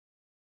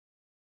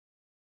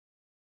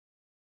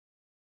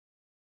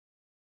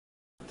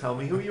tell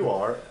me who you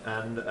are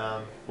and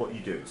what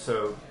you do.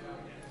 So,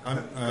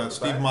 I'm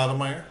Steve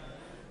Moddemeyer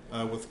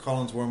with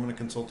CollinsWoerman, a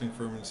consulting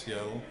firm in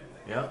Seattle.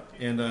 Yeah.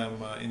 And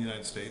I'm in the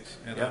United States.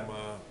 And Yeah.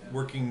 I'm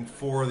working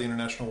for the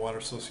International Water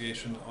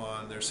Association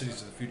on their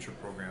Cities of the Future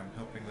program,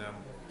 helping them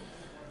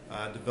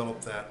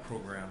develop that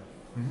program.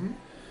 Mm-hmm.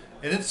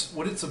 And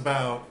what it's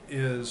about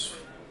is,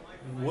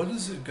 what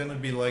is it going to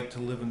be like to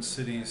live in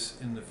cities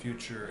in the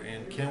future?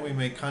 And can we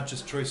make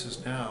conscious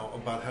choices now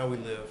about how we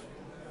live?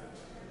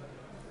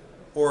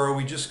 Or are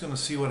we just going to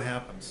see what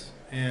happens?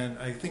 And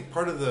I think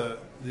part of the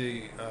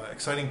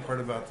exciting part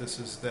about this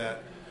is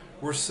that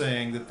we're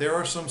saying that there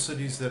are some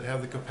cities that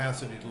have the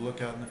capacity to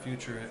look out in the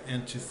future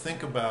and to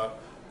think about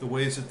the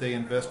ways that they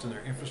invest in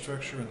their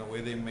infrastructure and the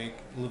way they make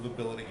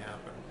livability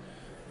happen.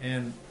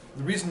 And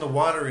the reason the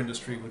water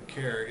industry would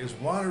care is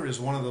water is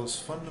one of those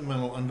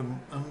fundamental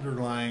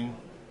underlying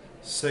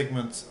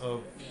segments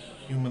of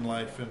human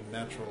life and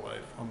natural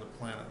life on the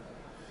planet.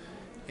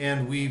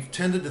 And we've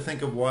tended to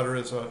think of water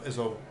as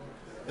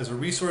a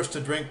resource to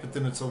drink, but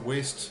then it's a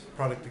waste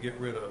product to get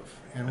rid of.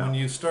 And when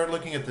you start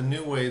looking at the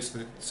new ways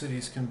that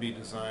cities can be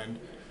designed,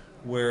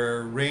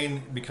 where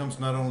rain becomes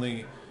not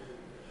only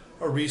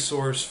a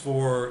resource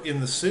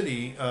in the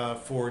city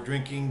for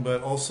drinking,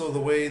 but also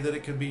the way that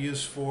it could be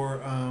used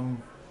for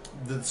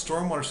the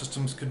stormwater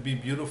systems could be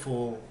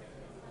beautiful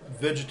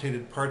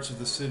vegetated parts of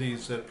the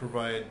cities that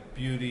provide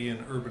beauty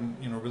and urban,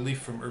 relief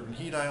from urban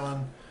heat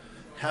island,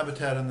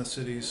 habitat in the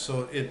cities.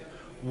 So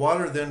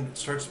water then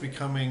starts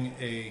becoming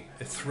a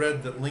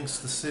thread that links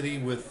the city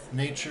with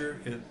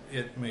nature.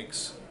 It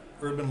makes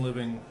urban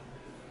living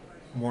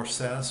more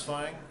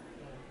satisfying,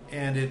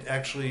 and it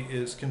actually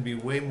can be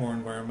way more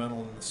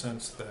environmental in the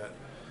sense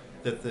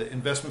that the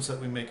investments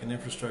that we make in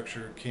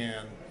infrastructure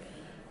can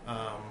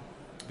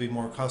be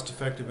more cost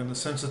effective in the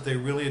sense that they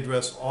really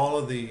address all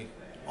of the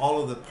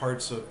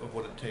parts of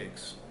what it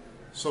takes.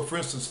 So for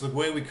instance, the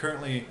way we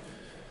currently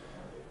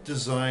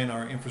design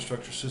our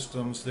infrastructure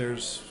systems,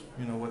 there's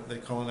what they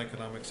call in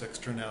economics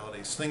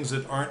externalities, things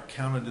that aren't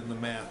counted in the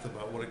math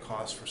about what it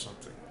costs for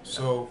something.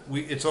 So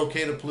it's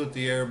okay to pollute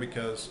the air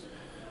because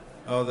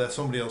that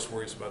somebody else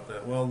worries about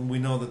that. Well, we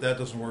know that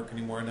doesn't work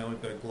anymore. Now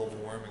we've got global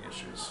warming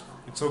issues.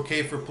 It's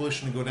okay for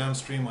pollution to go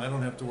downstream. I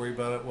don't have to worry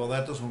about it. Well,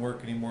 that doesn't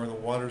work anymore. The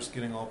water's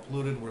getting all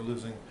polluted. We're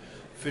losing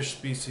fish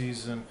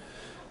species and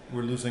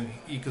we're losing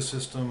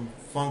ecosystem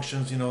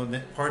functions.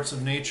 Parts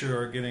of nature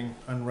are getting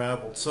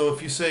unraveled. So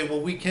if you say,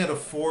 well, we can't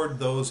afford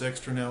those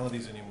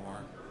externalities anymore,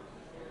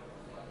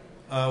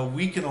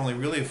 we can only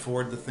really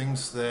afford the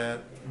things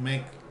that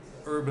make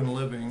urban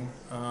living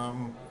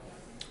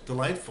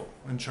delightful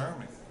and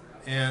charming.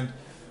 And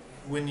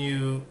when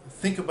you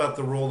think about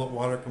the role that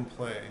water can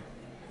play,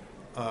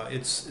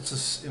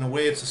 in a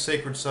way it's a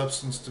sacred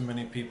substance to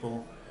many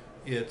people.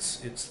 It's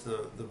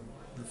the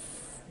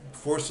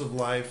force of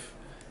life,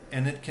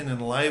 and it can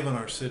enliven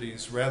our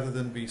cities rather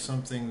than be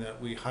something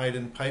that we hide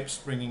in pipes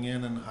bringing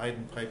in and hide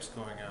in pipes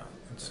going out.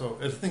 And so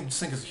I think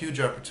it's a huge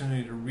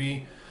opportunity to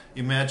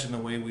reimagine the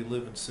way we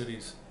live in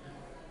cities.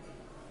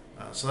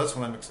 So that's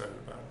what I'm excited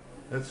about.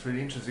 That's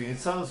really interesting. It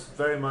sounds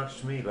very much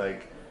to me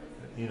like,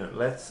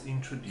 let's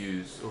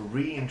introduce or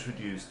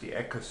reintroduce the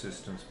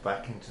ecosystems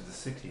back into the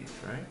cities,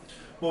 right?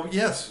 Well,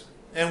 yes.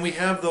 And we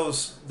have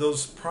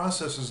those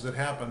processes that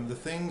happen, the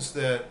things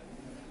that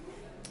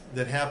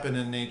happen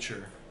in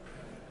nature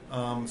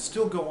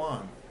still go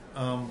on.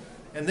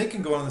 And they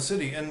can go on in the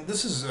city. And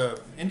this is an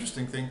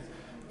interesting thing.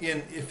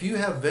 If you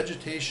have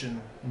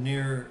vegetation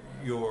near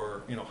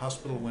your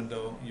hospital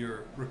window,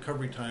 your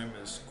recovery time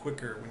is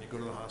quicker when you go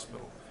to the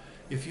hospital.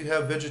 If you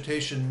have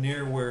vegetation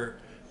near where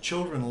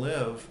children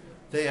live,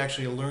 they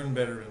actually learn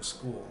better in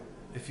school.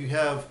 If you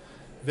have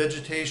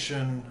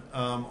vegetation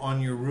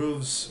on your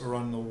roofs or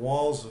on the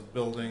walls of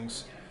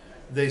buildings,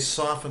 they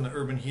soften the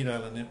urban heat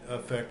island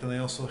effect, and they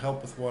also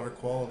help with water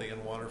quality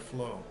and water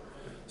flow.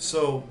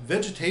 So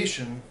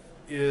vegetation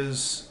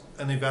is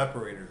an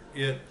evaporator.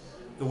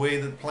 The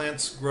way that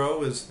plants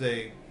grow is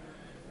they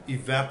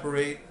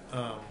evaporate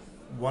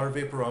water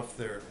vapor off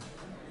their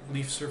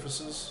leaf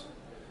surfaces.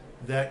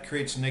 That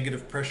creates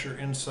negative pressure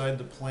inside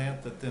the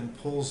plant that then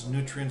pulls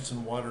nutrients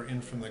and water in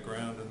from the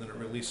ground, and then it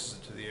releases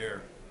it to the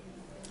air.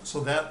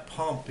 So that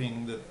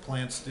pumping that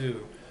plants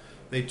do,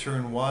 they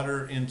turn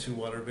water into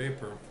water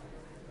vapor,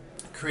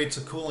 creates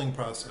a cooling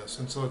process,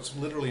 and so it's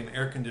literally an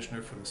air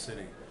conditioner for the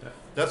city. Yeah.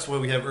 That's why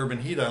we have urban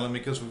heat island,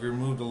 because we've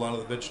removed a lot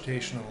of the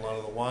vegetation and a lot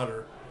of the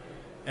water,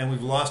 and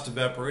we've lost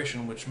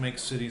evaporation, which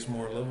makes cities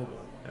more livable.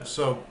 Yeah.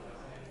 So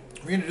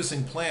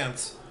reintroducing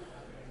plants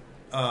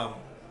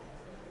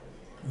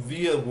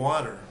via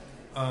water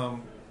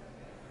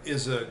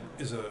is a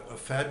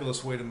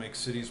fabulous way to make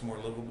cities more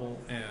livable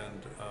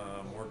and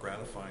more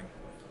gratifying.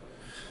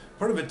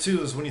 Part of it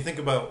too is when you think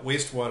about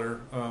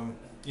wastewater,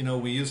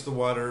 we use the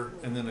water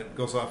and then it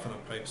goes off in a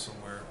pipe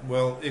somewhere.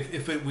 Well,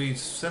 if we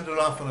send it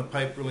off in a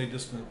pipe really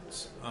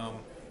distant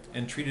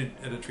and treat it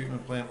at a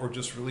treatment plant or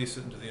just release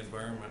it into the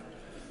environment,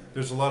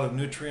 there's a lot of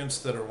nutrients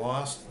that are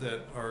lost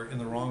that are in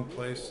the wrong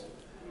place.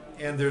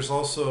 And there's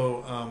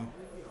also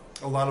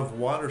a lot of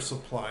water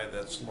supply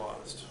that's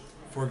lost.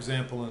 For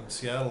example, in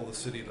Seattle, the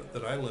city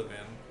that I live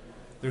in,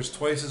 there's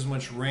twice as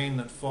much rain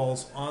that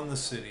falls on the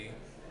city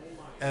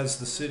as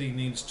the city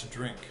needs to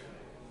drink.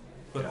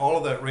 But all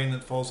of that rain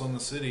that falls on the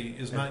city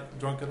is not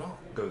drunk at all.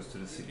 Goes to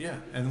the sea. Yeah,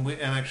 and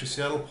actually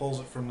Seattle pulls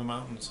it from the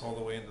mountains all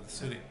the way into the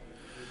city.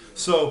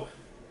 So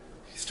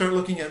you start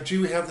looking at, gee,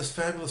 we have this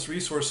fabulous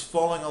resource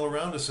falling all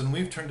around us, and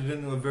we've turned it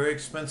into a very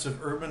expensive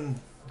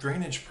urban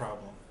drainage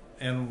problem.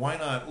 And why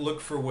not look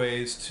for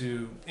ways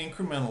to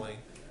incrementally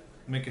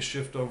make a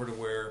shift over to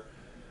where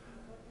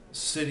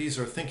cities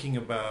are thinking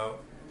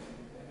about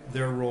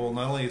their role,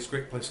 not only as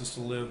great places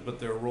to live, but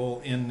their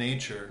role in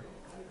nature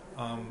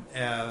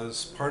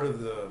as part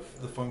of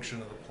the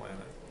function of the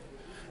planet.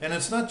 And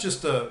it's not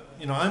just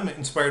I'm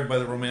inspired by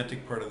the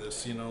romantic part of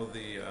this,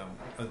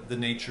 the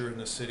nature in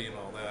the city and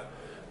all that.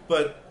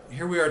 But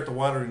here we are at the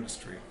water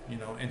industry,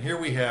 and here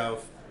we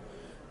have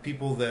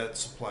people that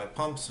supply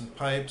pumps and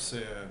pipes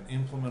and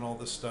implement all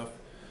this stuff.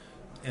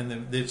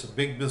 And it's a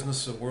big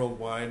business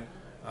worldwide.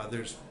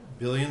 There's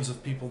billions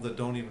of people that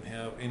don't even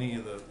have any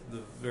of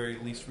the very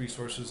least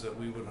resources that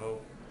we would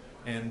hope,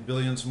 and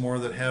billions more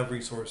that have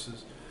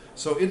resources.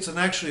 So it's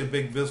actually a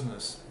big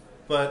business.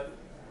 But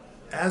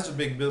as a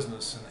big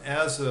business and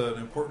as an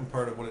important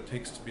part of what it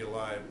takes to be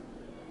alive,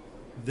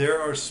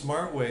 there are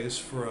smart ways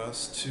for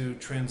us to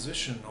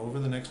transition over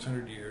the next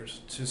 100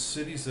 years to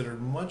cities that are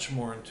much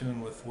more in tune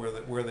with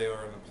where they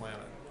are on the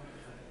planet.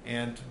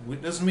 And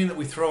it doesn't mean that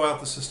we throw out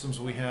the systems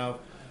we have,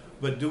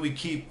 but do we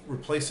keep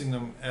replacing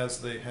them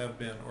as they have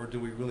been, or do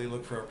we really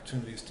look for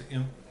opportunities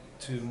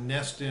to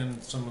nest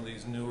in some of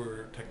these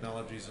newer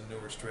technologies and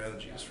newer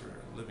strategies for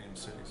living in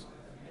cities?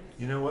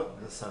 You know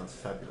what? This sounds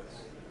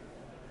fabulous.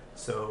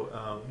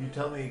 So you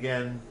tell me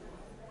again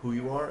who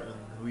you are and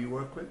who you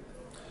work with?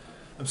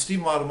 I'm Steve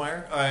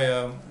Moddemeyer.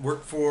 I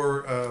work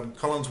for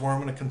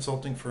CollinsWoerman, a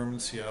consulting firm in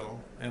Seattle,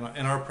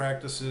 and our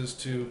practice is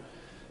to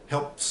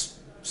help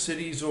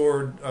cities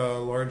or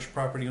large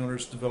property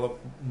owners develop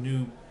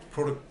new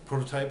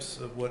prototypes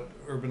of what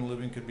urban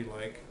living could be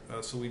like.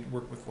 So we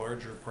work with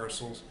larger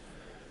parcels.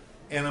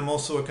 And I'm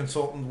also a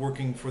consultant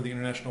working for the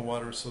International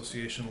Water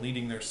Association,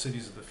 leading their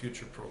Cities of the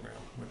Future program,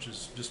 which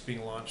is just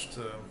being launched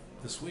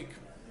this week.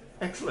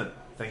 Excellent.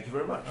 Thank you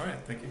very much. All right.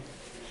 Thank you.